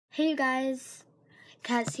Hey you guys,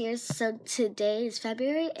 Kaz here. So today is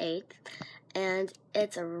February 8th and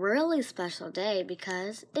it's a really special day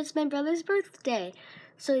because it's my brother's birthday.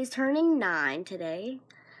 So he's turning 9 today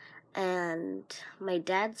and my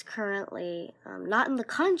dad's currently not in the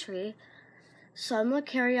country. So I'm going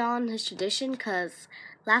to carry on his tradition because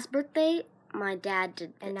last birthday my dad did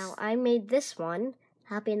this. And now I made this one.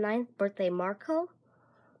 Happy 9th birthday, Marco.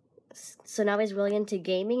 So now he's really into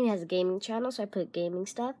gaming. He has a gaming channel, so I put gaming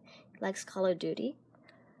stuff. He likes Call of Duty.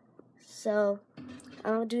 So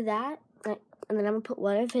I'm going to do that. And then I'm going to put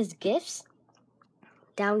one of his gifts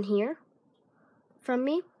down here from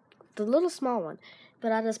me. The little small one.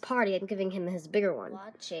 But at his party, I'm giving him his bigger one.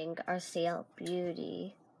 Watching RCL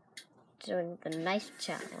Beauty doing the knife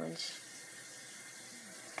challenge.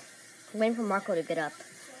 I'm waiting for Marco to get up.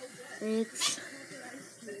 It's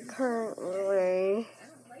currently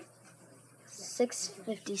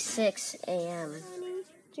 6:56 a.m.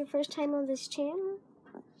 It's your first time on this channel?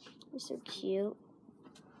 You're so cute.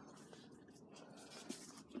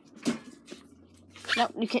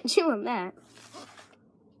 Nope, you can't chew on that.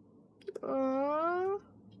 Aww.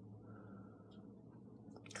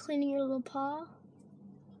 Cleaning your little paw.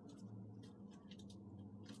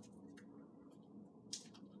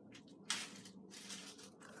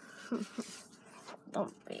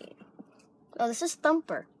 Thumpy. Oh, this is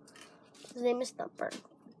Thumper. His name is Thumper.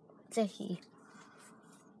 It's a he.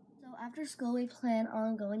 So after school, we plan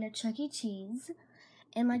on going to Chuck E. Cheese.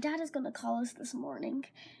 And my dad is going to call us this morning.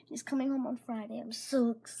 He's coming home on Friday. I'm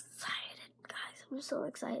so excited, guys. I'm so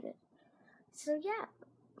excited. So yeah,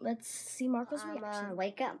 let's see Marco's reaction.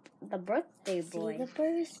 Wake up, the birthday boy. See the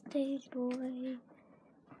birthday boy.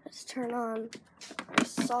 Let's turn on our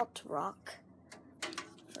salt rock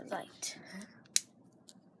for light.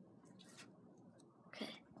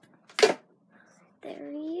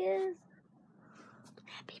 There he is.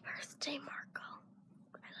 Happy birthday, Marco.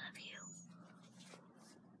 I love you.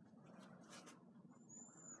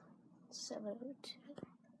 7:02.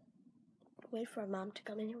 Wait for our mom to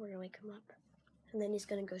come in here. We're going to wake him up. And then he's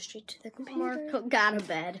going to go straight to the computer. Marco got a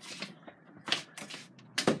bed.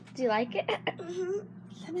 Do you like it?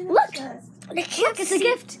 Mm-hmm. Look! Look, it's a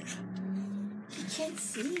gift. You can't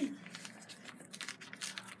see.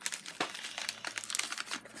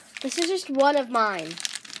 This is just one of mine.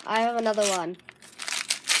 I have another one.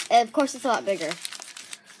 And of course, it's a lot bigger.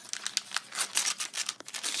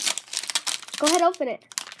 Go ahead, open it.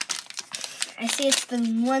 I see it's the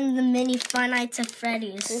mini Five Nights at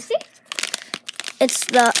Freddy's. Can you see? It's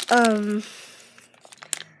the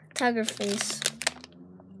tiger face.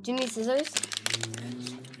 Do you need scissors?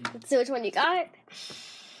 Let's see which one you got.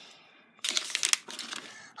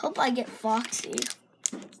 Hope I get Foxy.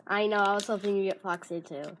 I know, I was hoping you get Foxy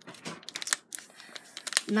too.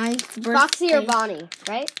 9th birthday. Foxy or Bonnie,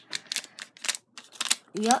 right?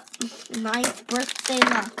 Yep. 9th birthday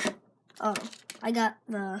luck. Oh, I got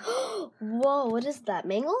the... Whoa, what is that,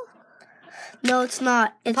 Mangle? No, it's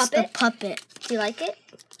not. It's Puppet? the puppet. Do you like it?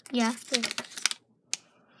 Yeah.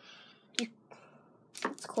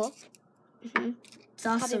 It's cool. Mm-hmm. It's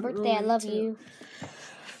also Happy birthday, I love too.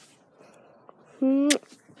 you.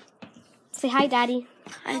 Say hi, Daddy.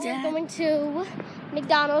 Hi, Dad. We're going to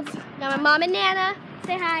McDonald's. Got my mom and Nana.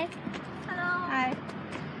 Say hi. Hello. Hi.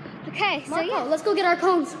 Okay, Marco, so yeah, let's go get our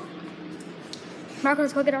cones. Marco,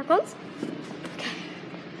 let's go get our cones. Okay.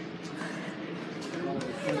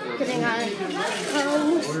 Getting our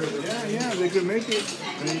cones. Yeah, they could make it.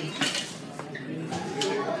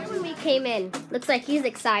 When we came in, looks like he's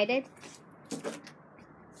excited.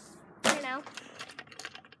 You know.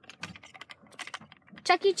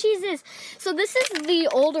 Chuck E. Cheese's. So this is the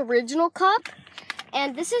old original cup,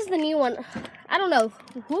 and this is the new one. I don't know.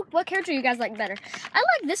 What character you guys like better? I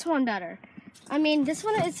like this one better. I mean, this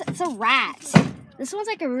one, it's a rat. This one's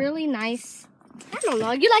like a really nice, I don't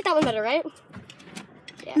know. You like that one better, right?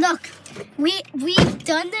 Yeah. Look, we've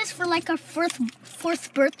done this for like our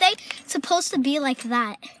fourth birthday. It's supposed to be like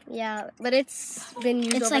that. Yeah, but it's been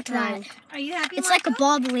used It's over like time. that. Are you happy, It's Marco? like a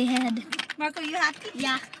bobbly head. Marco, you happy?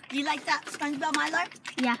 Yeah. Do you like that SpongeBob Mylar?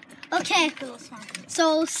 Yeah. Okay. Little song.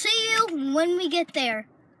 So see you when we get there.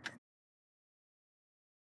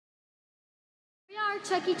 We are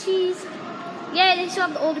Chuck E. Cheese. Yay, they still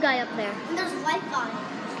have the old guy up there. And there's Wi-Fi.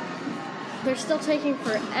 They're still taking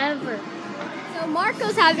forever. So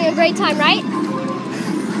Marco's having a great time, right?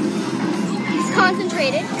 He's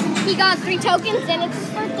concentrated. He got 3 tokens and it's his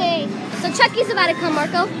birthday. So Chucky's about to come,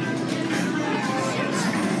 Marco.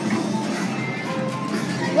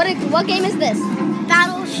 What game is this?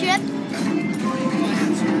 Battleship.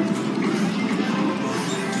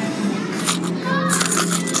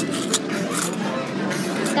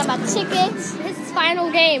 got my tickets. This is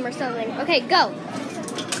final game or something. Okay, go.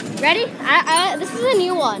 Ready? This is a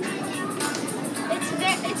new one. It's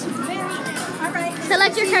very. All right.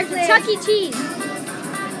 Select your character. Chuck E. Cheese.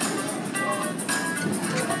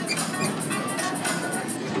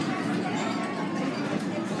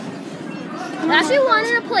 I actually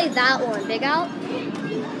wanted to play that one. Big Out.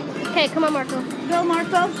 Okay, come on, Marco. Go,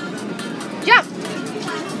 Marco. Jump.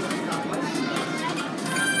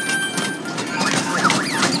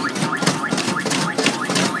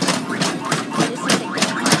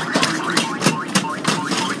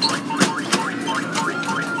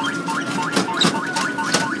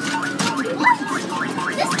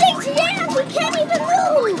 This thing's jammed. We can't even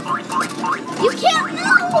move. You can't move.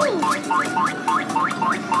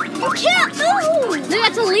 You can't move. You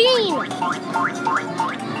got to lean.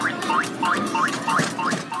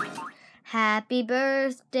 Happy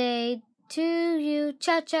birthday to you,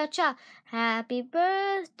 cha-cha-cha. Happy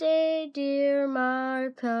birthday, dear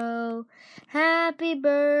Marco. Happy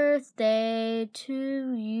birthday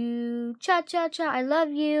to you, cha-cha-cha. I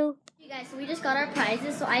love you. You guys, so we just got our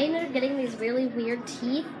prizes. So I ended up getting these really weird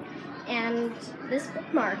teeth and this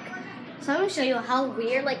bookmark. So I'm going to show you how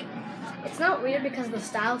weird, like, it's not weird because of the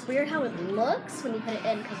style. It's weird how it looks when you put it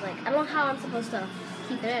in. Because, like, I don't know how I'm supposed to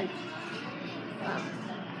keep it in. Wow.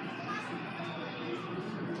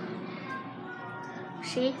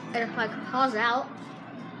 See? And if I pause out,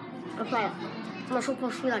 okay, I'm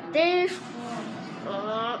supposed to be like this.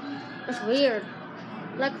 It's weird.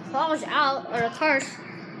 Like, falls out, or of course,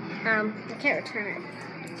 I can't return it.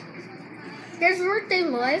 Here's birthday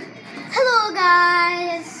boy. Hello,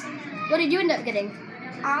 guys. What did you end up getting?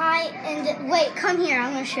 Wait, come here.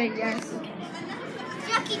 I'm gonna show you guys.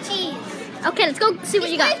 Chuck E. Cheese. Okay, let's go see what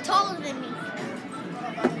you got. He's way taller than me.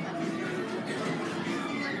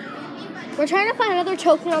 We're trying to find another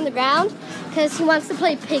token on the ground because he wants to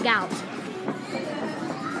play Pig Out.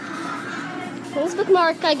 This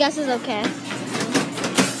bookmark, I guess, is okay.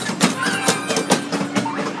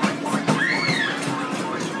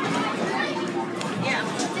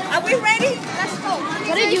 Are we ready? Let's go.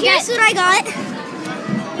 What did you Here's get? what I got.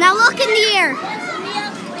 Now look in the air.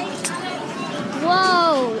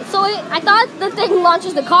 Whoa. So I thought the thing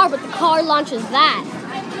launches the car, but the car launches that.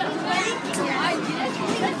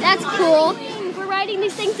 That's cool. We're riding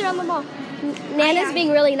these things around the mall. Nana's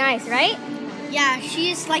being really nice, right? Yeah, she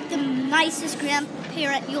is like the nicest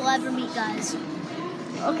grandparent you'll ever meet, guys.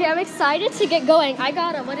 Okay, I'm excited to get going. I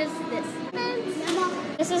got what is this?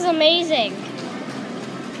 This is amazing.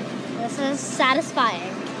 This is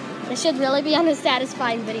satisfying. This should really be on a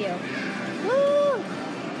satisfying video. Woo!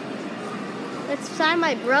 Let's sign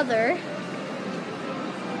my brother.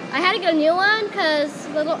 I had to get a new one because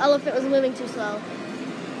the little elephant was moving too slow.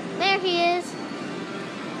 There he is.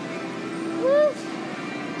 Woo!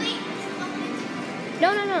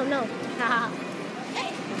 No.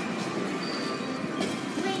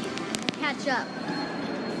 Catch up.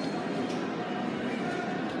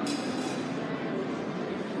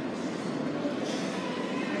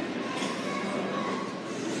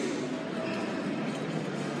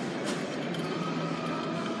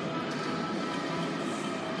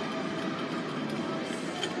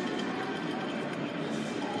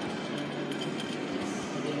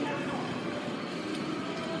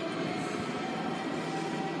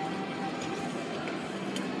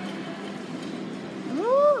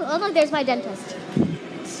 Oh, look, there's my dentist.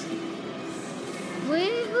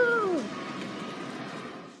 Woohoo!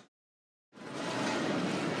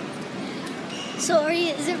 So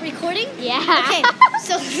is it recording? Yeah. Okay,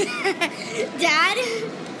 so Dad,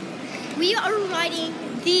 we are riding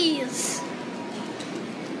these.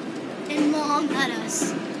 And Mom let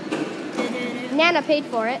us. Nana paid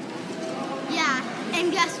for it. Yeah,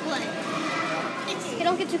 and guess what? Okay,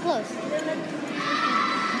 don't get too close.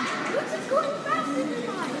 This is going faster than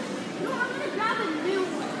mine. No, I'm going to grab a new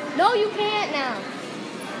one. No, you can't now.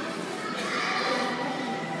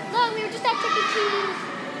 Look, we were just at Chuck E. Cheese.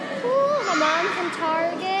 Ooh, my mom's from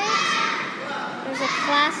Target. There's a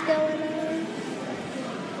class going on.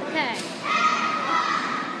 Okay.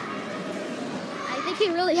 I think he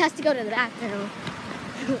really has to go to the bathroom.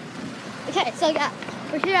 Okay, so yeah,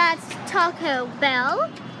 we're here at Taco Bell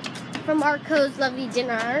for Marco's lovely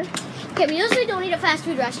dinner. Okay, we usually don't eat at fast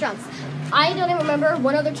food restaurants. I don't even remember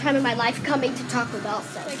one other time in my life coming to Taco Bell,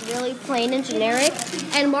 so it's really plain and generic.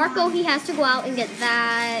 And Marco, he has to go out and get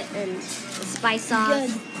that and the spice sauce.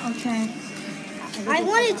 Good. Okay. I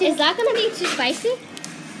wanted to. Is that gonna be too spicy?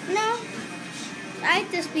 No. I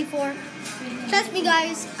ate this before. Trust me,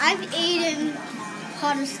 guys. I've eaten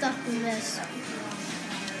hotter stuff than this.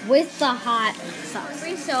 with the hot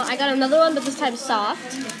sauce. So I got another one, but this time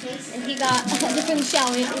soft. And he got a different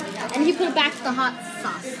shell, and he put it back to the hot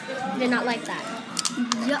sauce. He did not like that.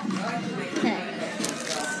 Yup.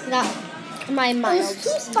 Okay. Got my It mild. was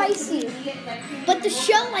too spicy. But the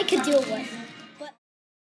shell I could deal with.